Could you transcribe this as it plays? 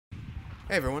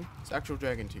Hey everyone, it's Actual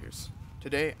Dragon Tears.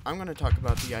 Today, I'm going to talk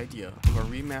about the idea of a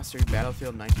remastered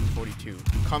Battlefield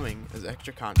 1942 coming as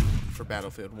extra content for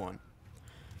Battlefield 1,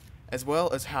 as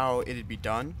well as how it'd be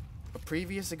done, a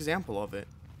previous example of it,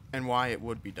 and why it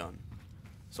would be done.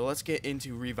 So let's get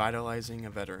into revitalizing a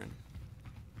veteran.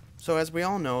 So as we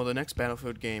all know, the next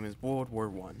Battlefield game is World War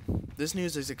I. This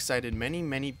news has excited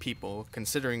many people,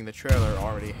 considering the trailer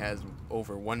already has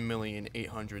over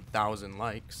 1,800,000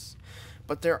 likes.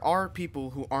 But there are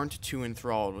people who aren't too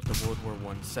enthralled with the World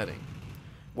War I setting.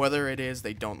 Whether it is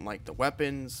they don't like the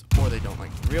weapons, or they don't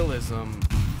like the realism,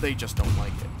 they just don't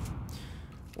like it.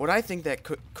 What I think that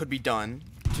could be done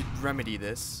to remedy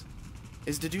this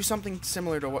is to do something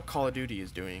similar to what Call of Duty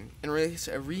is doing, and release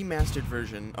a remastered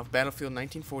version of Battlefield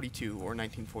 1942 or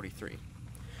 1943.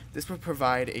 This would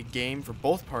provide a game for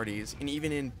both parties, and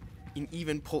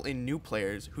even pull in new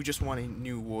players who just want a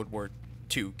new World War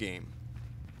II game.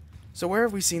 So where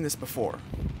have we seen this before?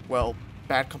 Well,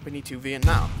 Bad Company 2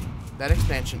 Vietnam. That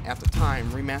expansion at the time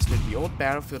remastered the old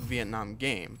Battlefield Vietnam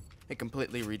game. It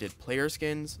completely redid player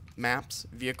skins, maps,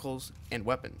 vehicles, and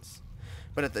weapons.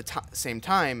 But at the same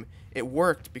time, it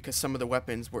worked because some of the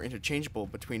weapons were interchangeable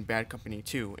between Bad Company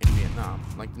 2 and Vietnam,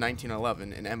 like the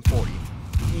 1911 and M40,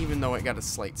 even though it got a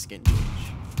slight skin change.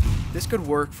 This could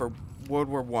work for World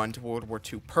War I to World War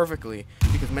II perfectly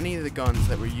because many of the guns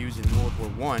that were used in World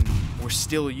War I were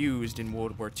still used in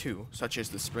World War II, such as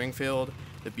the Springfield,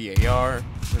 the BAR,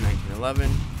 the 1911,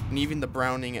 and even the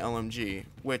Browning LMG,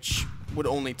 which would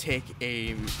only take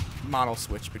a model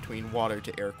switch between water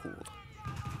to air-cooled.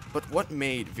 But what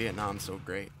made Vietnam so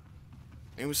great?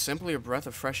 It was simply a breath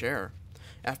of fresh air.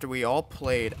 After we all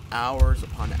played hours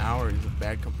upon hours of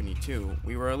Bad Company 2,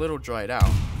 we were a little dried out,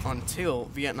 until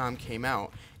Vietnam came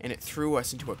out, and it threw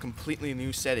us into a completely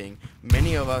new setting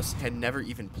many of us had never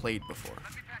even played before.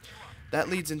 That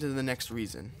leads into the next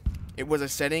reason. It was a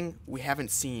setting we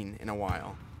haven't seen in a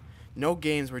while. No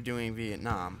games were doing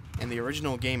Vietnam, and the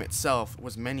original game itself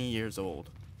was many years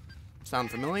old. Sound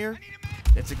familiar?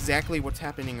 It's exactly what's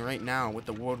happening right now with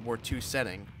the World War II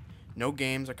setting. No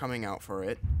games are coming out for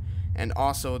it, and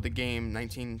also the game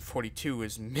 1942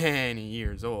 is many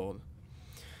years old.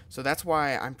 So that's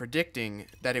why I'm predicting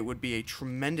that it would be a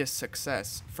tremendous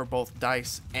success for both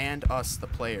DICE and us, the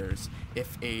players,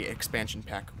 if a expansion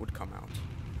pack would come out.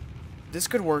 This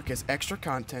could work as extra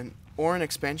content or an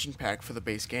expansion pack for the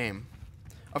base game.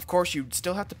 Of course, you'd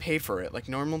still have to pay for it like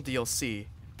normal DLC,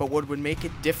 but what would make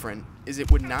it different is it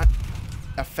would not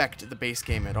affect the base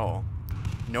game at all.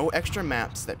 No extra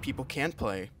maps that people can't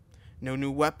play, no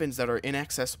new weapons that are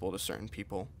inaccessible to certain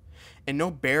people, and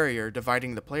no barrier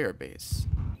dividing the player base.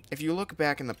 If you look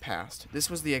back in the past, this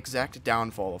was the exact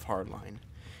downfall of Hardline.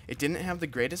 It didn't have the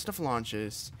greatest of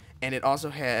launches, and it also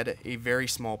had a very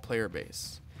small player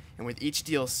base. And with each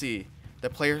DLC, the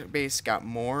player base got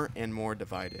more and more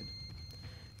divided.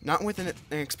 Not with an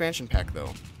expansion pack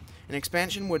though. An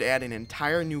expansion would add an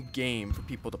entire new game for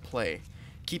people to play,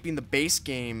 keeping the base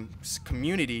game's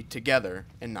community together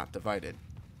and not divided.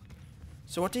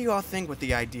 So what do you all think with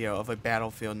the idea of a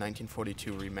Battlefield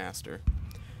 1942 remaster?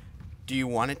 Do you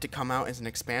want it to come out as an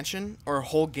expansion or a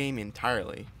whole game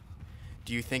entirely?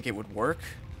 Do you think it would work?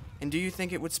 And do you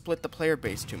think it would split the player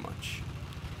base too much?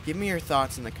 Give me your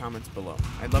thoughts in the comments below.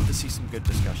 I'd love to see some good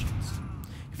discussions.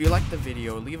 If you liked the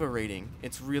video, leave a rating.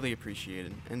 It's really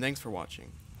appreciated. And thanks for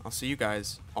watching. I'll see you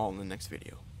guys all in the next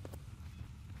video.